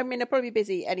 I mean, I'd probably be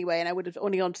busy anyway, and I would have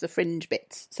only gone to the Fringe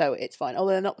bits, so it's fine.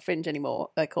 Although they're not the Fringe anymore,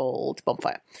 they're called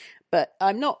Bonfire. But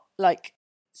I'm not, like,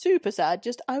 super sad,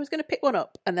 just I was going to pick one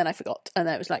up, and then I forgot. And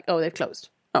then it was like, oh, they've closed.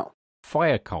 Oh.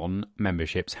 Firecon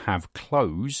memberships have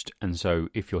closed, and so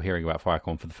if you're hearing about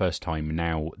Firecon for the first time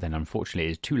now, then unfortunately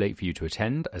it is too late for you to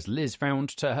attend, as Liz found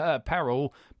to her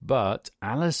peril, but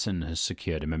Alison has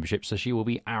secured a membership, so she will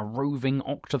be our roving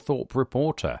Octothorpe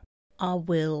reporter.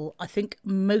 I think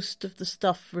most of the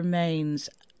stuff remains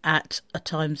at a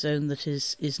time zone that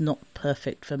is not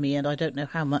perfect for me, and I don't know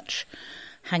how much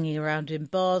hanging around in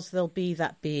bars there'll be,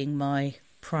 that being my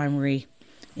primary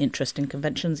interest in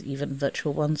conventions, even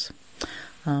virtual ones.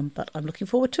 But I'm looking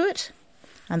forward to it,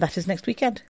 and that is next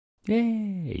weekend.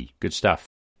 Yay! Good stuff.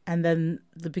 And then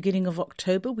the beginning of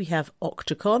October we have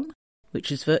Octocon,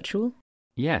 which is virtual.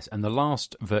 Yes, and the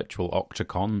last virtual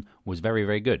Octocon was very,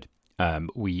 very good.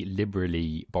 We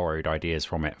liberally borrowed ideas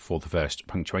from it for the first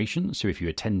punctuation, so if you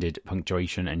attended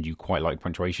punctuation and you quite like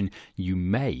punctuation, you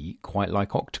may quite like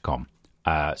Octocon.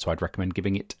 So I'd recommend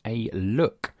giving it a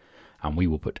look, and we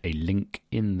will put a link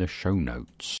in the show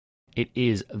notes. It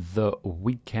is the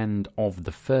weekend of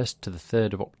the 1st to the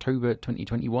 3rd of October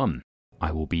 2021.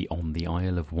 I will be on the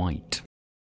Isle of Wight.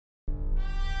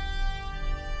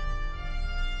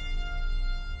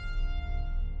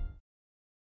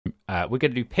 We're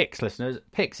going to do picks, listeners.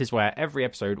 Picks is where every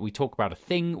episode we talk about a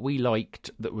thing we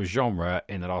liked that was genre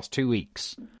in the last 2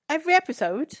 weeks. Every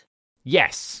episode?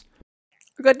 Yes.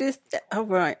 We've got this. Oh,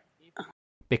 right.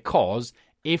 Because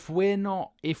if we're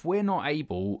not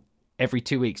able every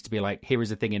 2 weeks to be like, here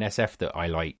is a thing in SF that I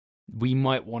like, we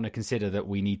might want to consider that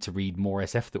we need to read more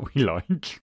SF that we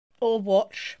like. Or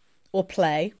watch, or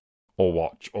play. Or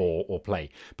watch, or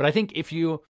play. But I think if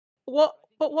you... What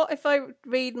if I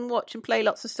read and watch and play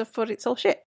lots of stuff but it's all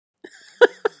shit?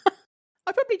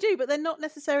 I probably do, but they're not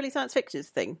necessarily science fiction's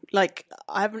thing. Like,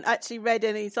 I haven't actually read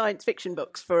any science fiction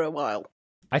books for a while.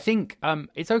 I think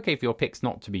it's okay for your picks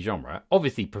not to be genre.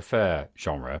 Obviously prefer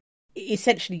genre.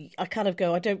 Essentially, I kind of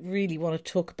go, I don't really want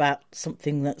to talk about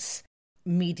something that's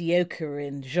mediocre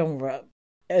in genre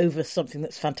over something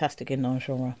that's fantastic in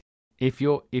non-genre. If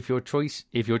your choice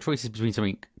is between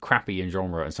something crappy in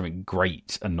genre and something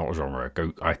great and not genre,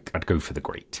 I'd go for the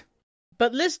great.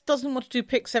 But Liz doesn't want to do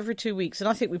picks every 2 weeks, and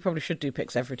I think we probably should do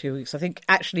picks every 2 weeks. I think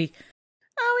actually...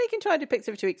 Oh, we can try and do picks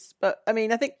every 2 weeks, but I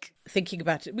mean, I think... Thinking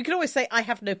about it, we could always say, I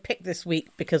have no pick this week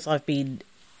because I've been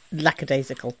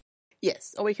lackadaisical.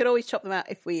 Yes, or we could always chop them out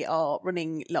if we are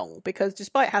running long, because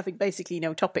despite having basically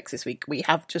no topics this week, we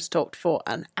have just talked for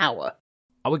an hour.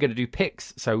 We're going to do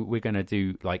picks, so we're going to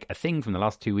do like a thing from the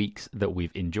last 2 weeks that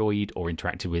we've enjoyed or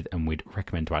interacted with and we'd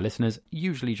recommend to our listeners.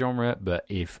 Usually genre, but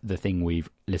if the thing we've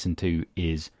listened to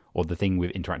is, or the thing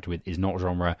we've interacted with is not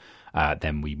genre,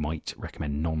 then we might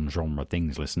recommend non-genre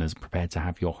things, listeners. Prepare to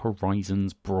have your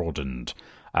horizons broadened.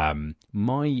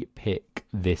 My pick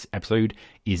this episode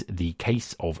is The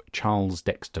Case of Charles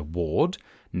Dexter Ward.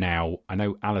 Now, I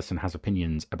know Alison has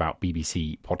opinions about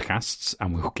BBC podcasts,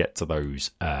 and we'll get to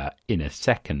those in a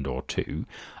second or two.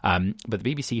 But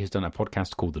the BBC has done a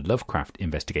podcast called The Lovecraft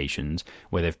Investigations,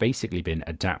 where they've basically been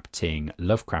adapting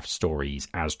Lovecraft stories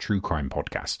as true crime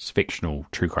podcasts, fictional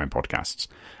true crime podcasts.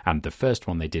 And the first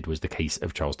one they did was The Case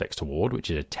of Charles Dexter Ward, which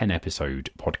is a 10-episode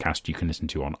podcast you can listen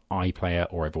to on iPlayer,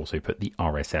 or I've also put the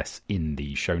RSS in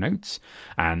the show notes.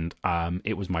 And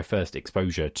it was my first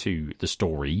exposure to the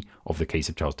story of The Case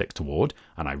of Charles Dexter Ward,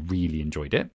 and I really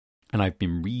enjoyed it. And I've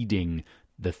been reading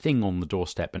The Thing on the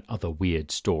Doorstep and Other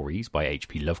Weird Stories by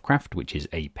H.P. Lovecraft, which is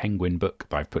a Penguin book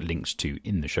that I've put links to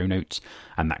in the show notes,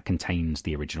 and that contains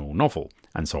the original novel.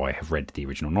 And so I have read the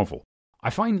original novel. I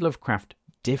find Lovecraft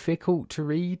difficult to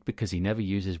read because he never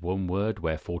uses one word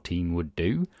where 14 would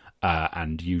do,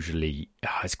 and usually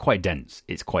it's quite dense.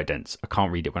 It's quite dense. I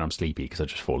can't read it when I'm sleepy because I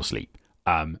just fall asleep.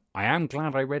 I am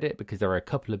glad I read it because there are a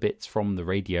couple of bits from the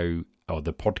radio or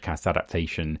the podcast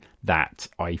adaptation that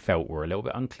I felt were a little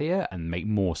bit unclear and make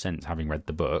more sense having read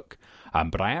the book.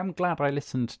 But I am glad I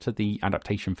listened to the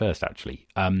adaptation first, actually.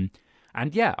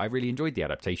 And yeah, I really enjoyed the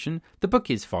adaptation. The book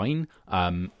is fine.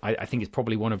 I think it's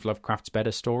probably one of Lovecraft's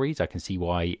better stories. I can see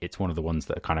why it's one of the ones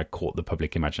that kind of caught the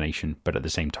public imagination, but at the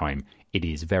same time, it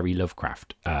is very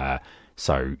Lovecraft.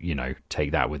 So, you know,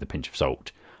 take that with a pinch of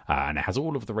salt. And it has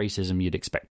all of the racism you'd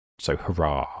expect. So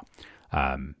hurrah.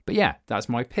 But yeah, that's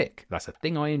my pick. That's a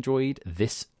thing I enjoyed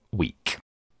this week.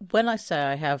 When I say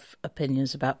I have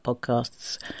opinions about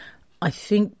podcasts, I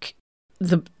think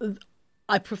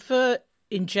I prefer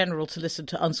in general to listen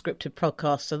to unscripted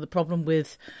podcasts. So the problem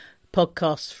with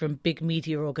podcasts from big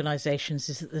media organisations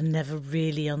is that they're never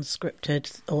really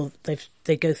unscripted, or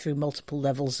they go through multiple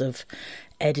levels of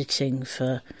editing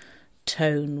for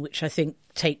tone, which I think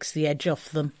takes the edge off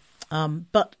them.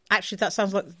 But actually, that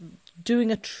sounds like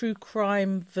doing a true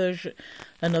crime version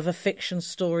of a fiction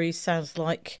story sounds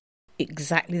like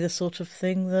exactly the sort of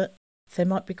thing that they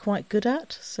might be quite good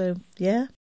at. So, yeah.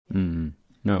 No,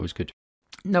 it was good.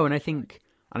 No, and I think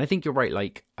you're right,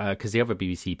 like, because the other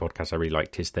BBC podcast I really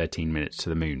liked is 13 Minutes to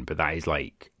the Moon, but that is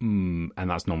like, and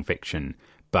that's non-fiction,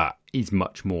 but is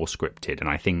much more scripted. And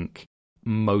I think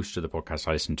most of the podcasts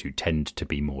I listen to tend to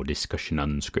be more discussion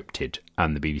unscripted,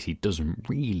 and the BBC doesn't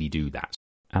really do that.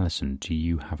 Alison, do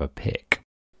you have a pick?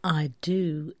 I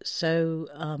do. So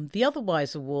the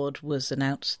Otherwise Award was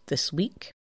announced this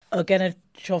week. Ogena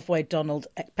Chovwe Donald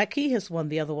Ekpeki has won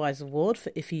the Otherwise Award for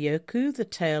Ifeoku, the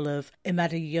tale of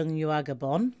Imadu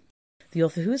Young-Yuagabon, the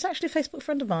author who is actually a Facebook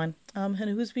friend of mine, and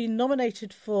who's been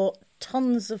nominated for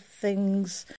tons of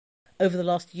things over the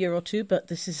last year or two, but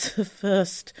this is the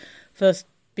first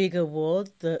big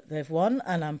award that they've won,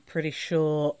 and I'm pretty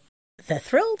sure they're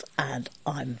thrilled, and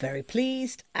I'm very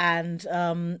pleased.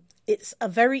 And it's a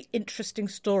very interesting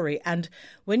story, and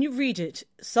when you read it,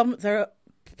 there are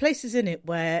places in it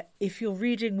where if you're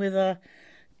reading with a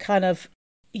kind of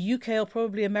UK or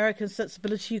probably American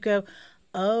sensibility, you go,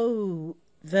 oh,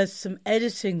 there's some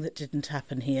editing that didn't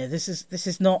happen here. This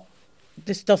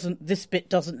bit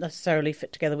doesn't necessarily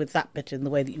fit together with that bit in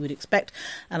the way that you would expect.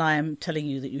 And I am telling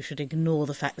you that you should ignore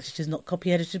the fact that it is not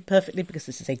copy edited perfectly, because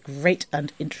this is a great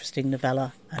and interesting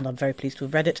novella, and I'm very pleased to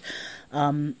have read it.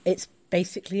 It's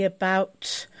basically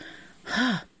about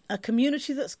a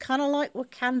community that's kind of like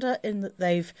Wakanda in that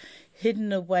they've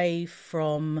hidden away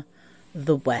from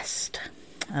the West,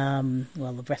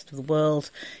 the rest of the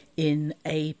world, in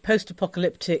a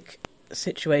post-apocalyptic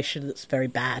situation that's very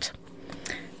bad.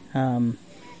 And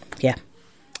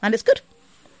it's good.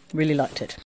 Really liked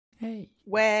it. Hey,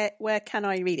 Where can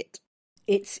I read it?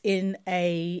 It's in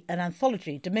an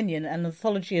anthology, Dominion, an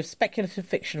anthology of speculative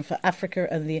fiction from Africa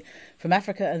and the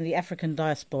African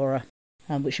diaspora,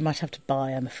 which you might have to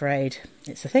buy, I'm afraid.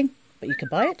 It's a thing, but you can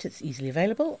buy it. It's easily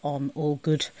available on all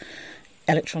good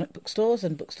electronic bookstores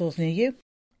and bookstores near you.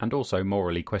 and also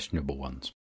morally questionable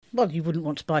ones. Well, you wouldn't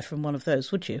want to buy from one of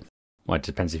those, would you? Well, it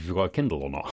depends if you've got a Kindle or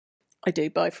not. I do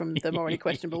buy from the morally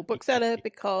questionable bookseller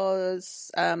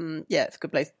because, it's a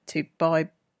good place to buy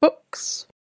books.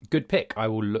 Good pick. I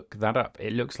will look that up.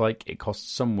 It looks like it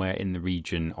costs somewhere in the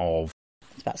region of...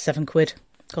 It's about £7.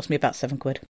 Cost me about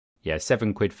 £7. Yeah,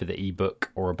 £7 for the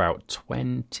ebook, or about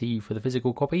 20 for the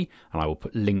physical copy. And I will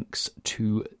put links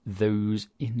to those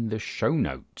in the show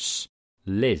notes.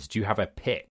 Liz, do you have a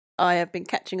pick? I have been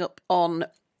catching up on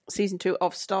season 2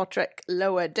 of Star Trek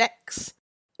Lower Decks,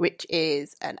 which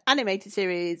is an animated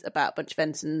series about a bunch of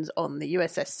ensigns on the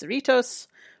USS Cerritos,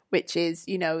 which is,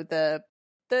 you know, the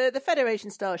Federation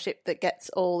starship that gets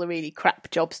all the really crap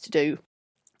jobs to do.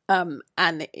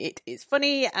 And it is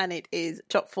funny, and it is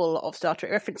chock full of Star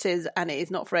Trek references, and it is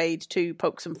not afraid to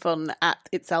poke some fun at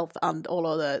itself and all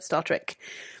other Star Trek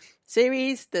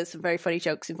series. There's some very funny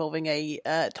jokes involving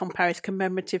a Tom Paris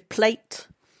commemorative plate.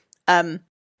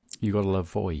 You gotta love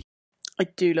Voy. I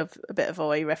do love a bit of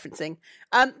Voy referencing.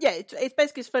 It's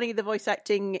basically funny. The voice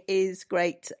acting is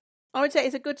great. I would say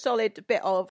it's a good solid bit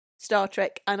of Star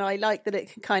Trek, and I like that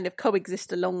it can kind of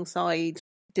coexist alongside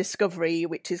Discovery,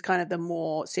 which is kind of the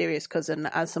more serious cousin,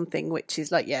 as something which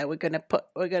is like, we're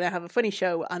gonna have a funny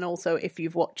show, and also if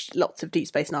you've watched lots of Deep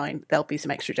Space Nine, there'll be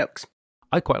some extra jokes.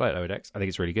 I quite like Lower Decks. I think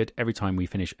it's really good. Every time we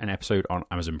finish an episode on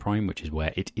Amazon Prime, which is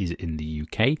where it is in the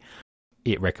UK,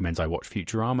 it recommends I watch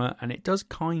Futurama, and it does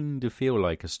kind of feel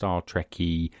like a Star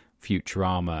Trek-y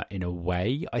Futurama in a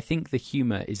way. I think the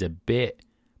humour is a bit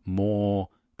more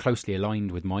closely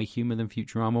aligned with my humour than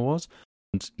Futurama was.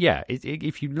 And yeah,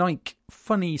 if you like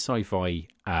funny sci-fi,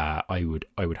 I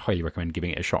would highly recommend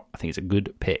giving it a shot. I think it's a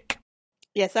good pick.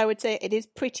 Yes, I would say it is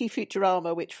pretty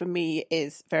Futurama, which for me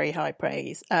is very high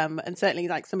praise. And certainly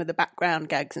like some of the background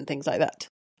gags and things like that.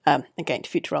 Again, to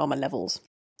Futurama levels.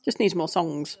 Just needs more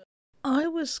songs. I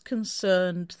was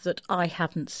concerned that I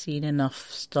hadn't seen enough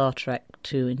Star Trek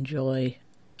to enjoy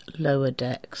Lower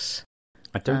Decks.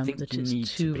 I don't think that you it's need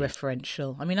too to be.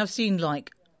 referential. I mean, I've seen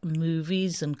like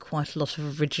movies and quite a lot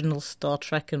of original Star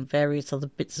Trek and various other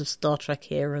bits of Star Trek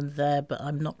here and there, but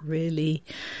I'm not really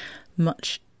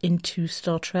much into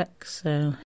Star Trek,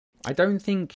 so... I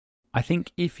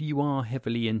think if you are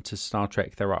heavily into Star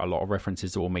Trek, there are a lot of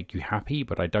references that will make you happy,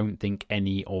 but I don't think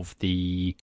any of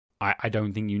the... I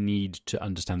don't think you need to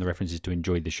understand the references to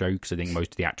enjoy the show, because I think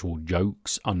most of the actual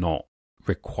jokes are not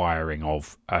requiring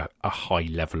of a high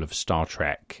level of Star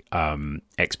Trek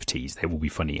expertise. They will be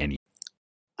funny anyway.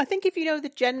 I think if you know the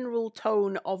general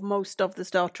tone of most of the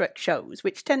Star Trek shows,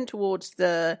 which tend towards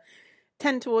the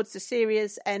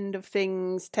serious end of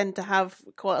things, tend to have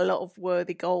quite a lot of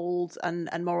worthy goals and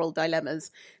moral dilemmas,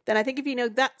 then I think if you know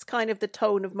that's kind of the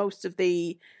tone of most of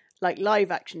the like live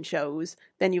action shows,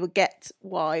 then you will get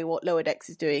why what Lower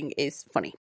Decks is doing is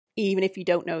funny, even if you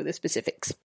don't know the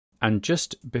specifics. And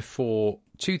just before,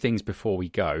 two things before we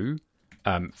go.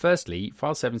 Firstly,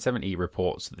 File 770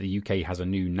 reports that the UK has a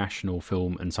new National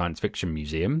Film and Science Fiction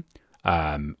Museum,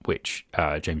 which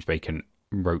James Bacon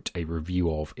wrote a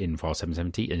review of in File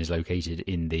 770 and is located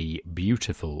in the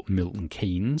beautiful Milton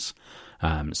Keynes.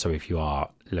 So if you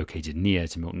are located near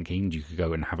to Milton Keynes, you could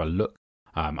go and have a look.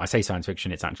 I say science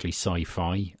fiction, it's actually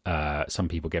sci-fi. Some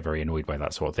people get very annoyed by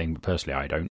that sort of thing, but personally I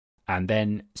don't. And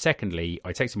then, secondly,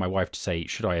 I texted my wife to say,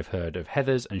 should I have heard of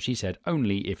Heathers? And she said,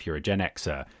 only if you're a Gen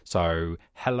Xer. So,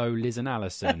 hello, Liz and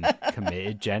Alison,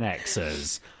 committed Gen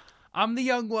Xers. I'm the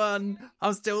young one.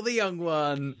 I'm still the young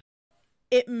one.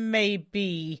 It may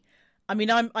be. I mean,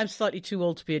 I'm slightly too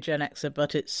old to be a Gen Xer,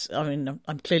 but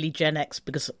I'm clearly Gen X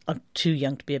because I'm too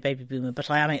young to be a baby boomer. But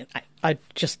I'm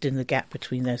just in the gap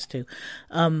between those two.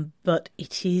 But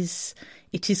it is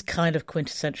kind of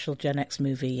quintessential Gen X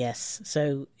movie, yes.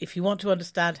 So if you want to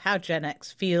understand how Gen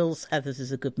X feels, Heathers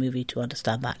is a good movie to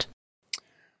understand that.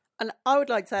 And I would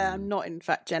like to say I'm not, in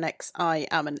fact, Gen X. I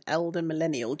am an elder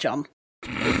millennial, John.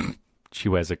 She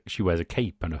wears a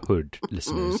cape and a hood,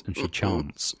 listeners, and she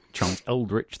chants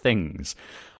eldritch things.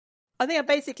 I think I'm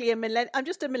basically I'm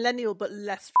just a millennial, but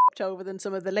less f***ed over than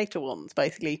some of the later ones,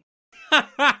 basically.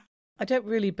 I don't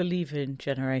really believe in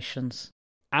generations.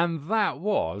 And that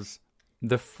was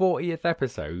the 40th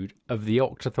episode of the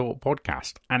Octothorpe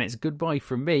podcast. And it's goodbye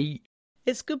from me.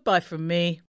 It's goodbye from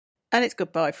me. And it's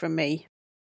goodbye from me.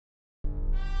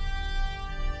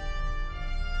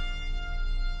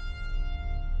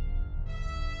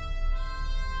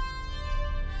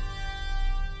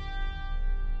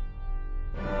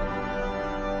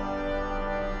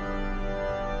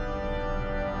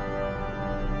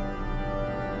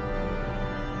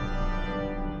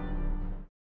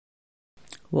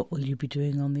 What will you be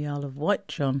doing on the Isle of Wight,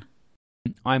 John?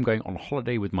 I'm going on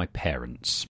holiday with my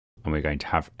parents, and we're going to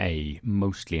have a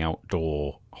mostly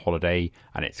outdoor holiday,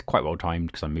 and it's quite well timed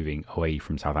because I'm moving away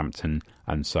from Southampton,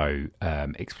 and so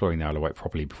exploring the Isle of Wight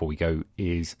properly before we go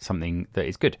is something that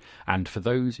is good. And for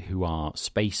those who are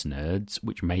space nerds,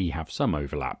 which may have some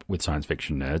overlap with science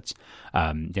fiction nerds,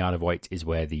 the Isle of Wight is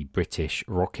where the British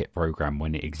rocket programme,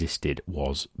 when it existed,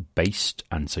 was based,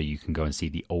 and so you can go and see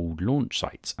the old launch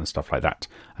sites and stuff like that,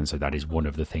 and so that is one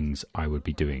of the things I would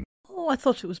be doing. Oh, I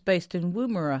thought it was based in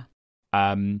Woomera.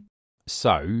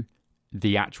 So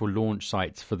the actual launch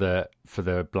sites for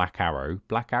the Black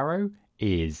Arrow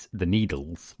is the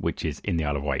Needles, which is in the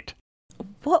Isle of Wight.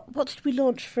 What did we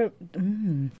launch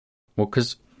from? Well,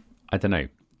 because I don't know,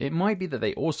 it might be that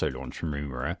they also launched from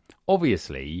Woomera.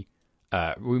 Obviously,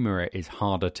 Woomera is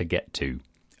harder to get to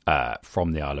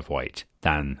from the Isle of Wight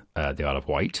than the Isle of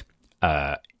Wight,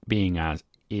 being as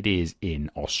it is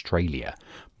in Australia.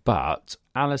 But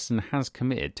Alison has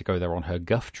committed to go there on her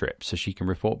Guff trip so she can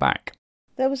report back.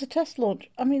 There was a test launch.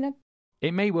 I mean,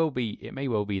 it may well be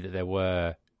that there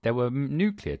were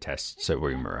nuclear tests at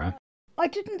Woomera. I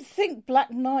didn't think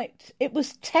Black Knight. It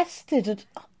was tested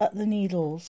at the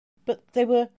Needles, but they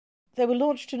were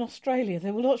launched in Australia.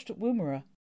 They were launched at Woomera.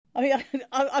 I mean,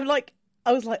 I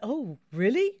was like, oh,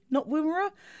 really? Not Woomera?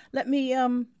 Let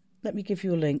me give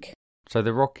you a link. So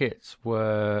the rockets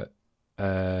were.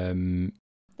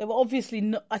 They were obviously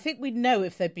not. I think we'd know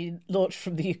if they'd been launched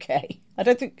from the UK. I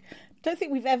don't think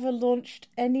we've ever launched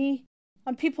any,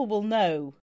 and people will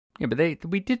know. Yeah, but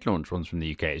we did launch ones from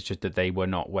the UK. It's just that they were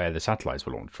not where the satellites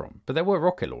were launched from. But there were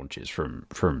rocket launches from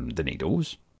the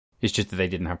Needles. It's just that they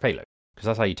didn't have payload. Because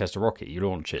that's how you test a rocket. You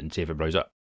launch it and see if it blows up,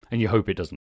 and you hope it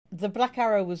doesn't. The Black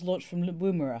Arrow was launched from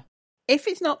Woomera. If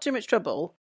it's not too much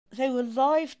trouble, they were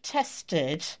live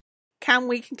tested. Can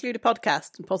we conclude a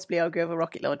podcast and possibly argue over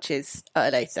rocket launches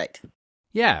at a later date?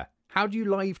 Yeah. How do you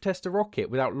live test a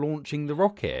rocket without launching the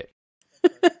rocket?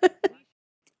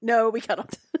 No, we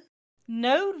cannot.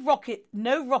 No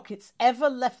rockets ever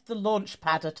left the launch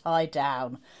pad at tie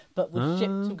down, but were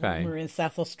shipped to Woomera in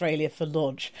South Australia for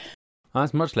launch.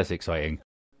 That's much less exciting.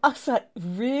 I was like,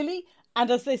 really?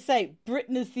 And as they say,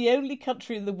 Britain is the only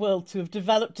country in the world to have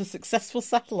developed a successful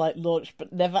satellite launch, but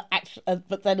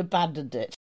then abandoned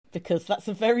it. Because that's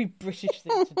a very British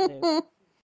thing to do.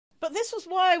 But this was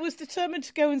why I was determined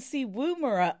to go and see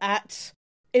Woomera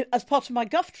as part of my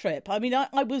Guff trip. I mean,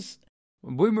 I was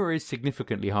Woomera is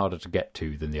significantly harder to get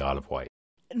to than the Isle of Wight.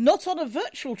 Not on a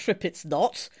virtual trip, it's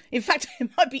not. In fact, it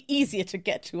might be easier to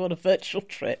get to on a virtual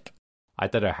trip. I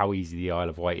don't know how easy the Isle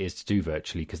of Wight is to do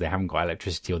virtually because they haven't got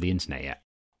electricity or the internet yet.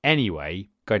 Anyway,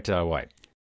 go to the Isle of Wight.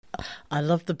 I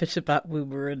love the bit about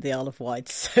Woomera and the Isle of Wight,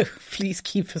 so please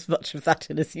keep as much of that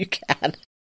in as you can.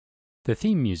 The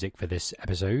theme music for this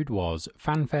episode was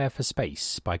Fanfare for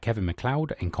Space by Kevin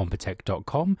MacLeod and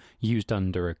Compotech.com, used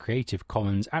under a Creative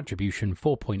Commons Attribution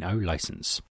 4.0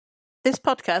 license. This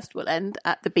podcast will end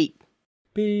at the beep.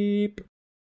 Beep.